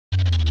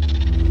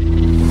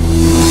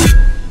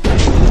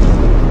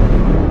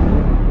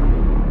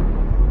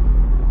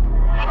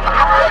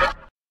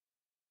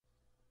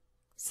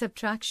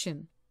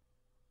Subtraction.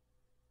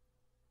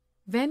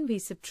 When we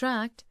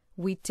subtract,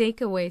 we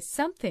take away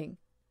something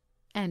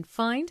and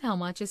find how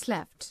much is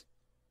left.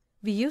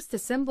 We use the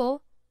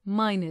symbol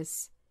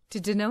minus to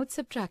denote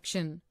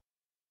subtraction.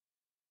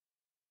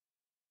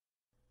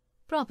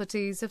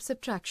 Properties of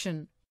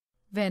subtraction.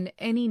 When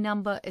any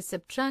number is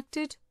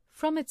subtracted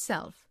from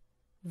itself,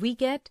 we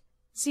get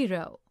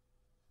 0.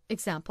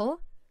 Example,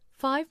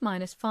 5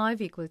 minus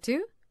 5 equal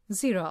to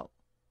 0.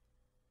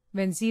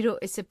 When 0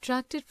 is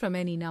subtracted from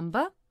any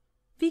number,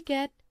 we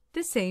get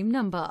the same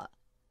number.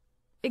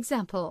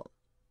 Example,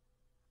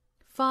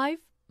 5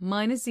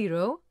 minus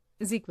 0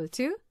 is equal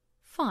to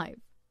 5.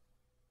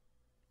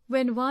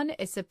 When 1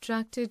 is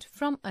subtracted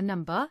from a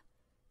number,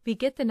 we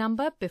get the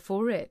number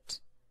before it.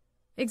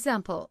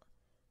 Example,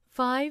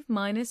 5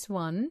 minus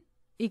 1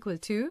 equal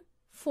to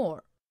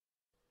 4.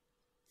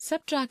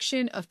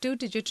 Subtraction of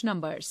two-digit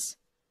numbers.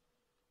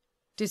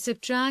 To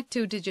subtract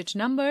two-digit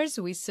numbers,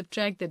 we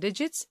subtract the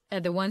digits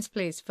at the ones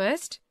place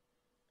first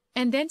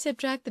and then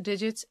subtract the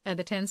digits at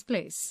the tens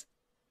place.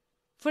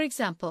 For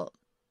example,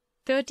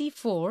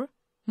 34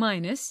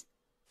 minus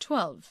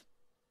 12.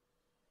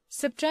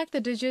 Subtract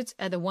the digits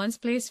at the ones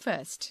place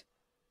first.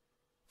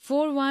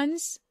 4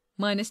 ones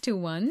minus 2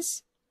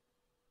 ones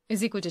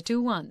is equal to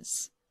 2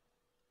 ones.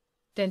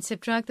 Then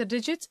subtract the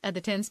digits at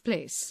the tens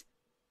place.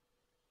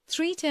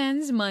 3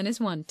 tens minus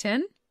 1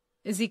 10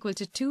 is equal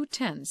to 2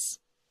 tens.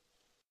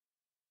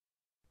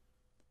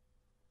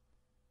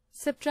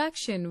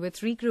 Subtraction with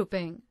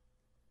regrouping.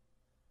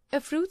 A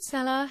fruit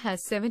seller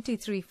has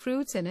 73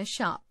 fruits in his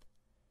shop.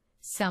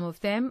 Some of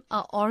them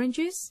are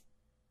oranges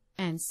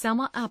and some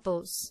are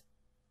apples.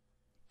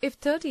 If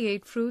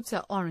 38 fruits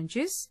are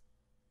oranges,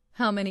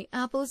 how many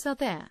apples are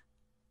there?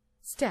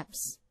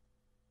 Steps.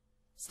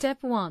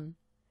 Step 1.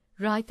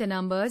 Write the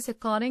numbers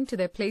according to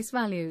their place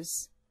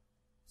values.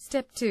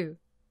 Step 2.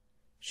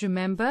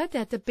 Remember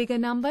that the bigger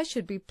number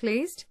should be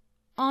placed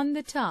on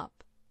the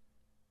top.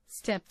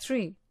 Step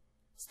 3.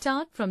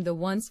 Start from the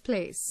ones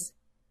place.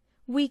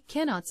 We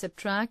cannot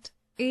subtract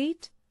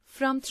 8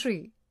 from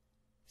 3.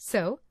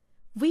 So,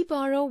 we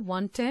borrow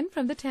 110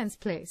 from the tens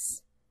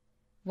place.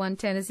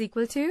 110 is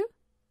equal to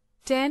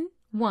 10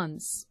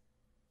 ones.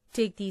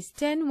 Take these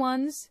 10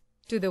 ones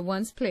to the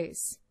ones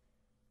place.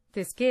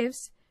 This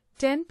gives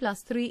 10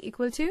 plus 3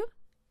 equal to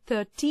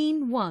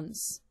 13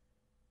 ones.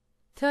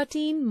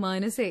 13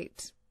 minus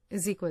 8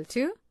 is equal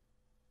to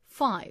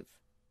 5.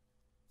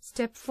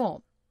 Step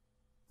 4.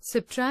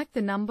 Subtract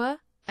the number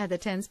at the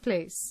tens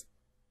place.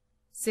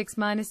 6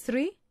 minus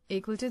 3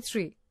 equal to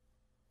 3.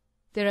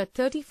 There are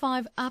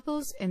 35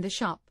 apples in the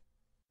shop.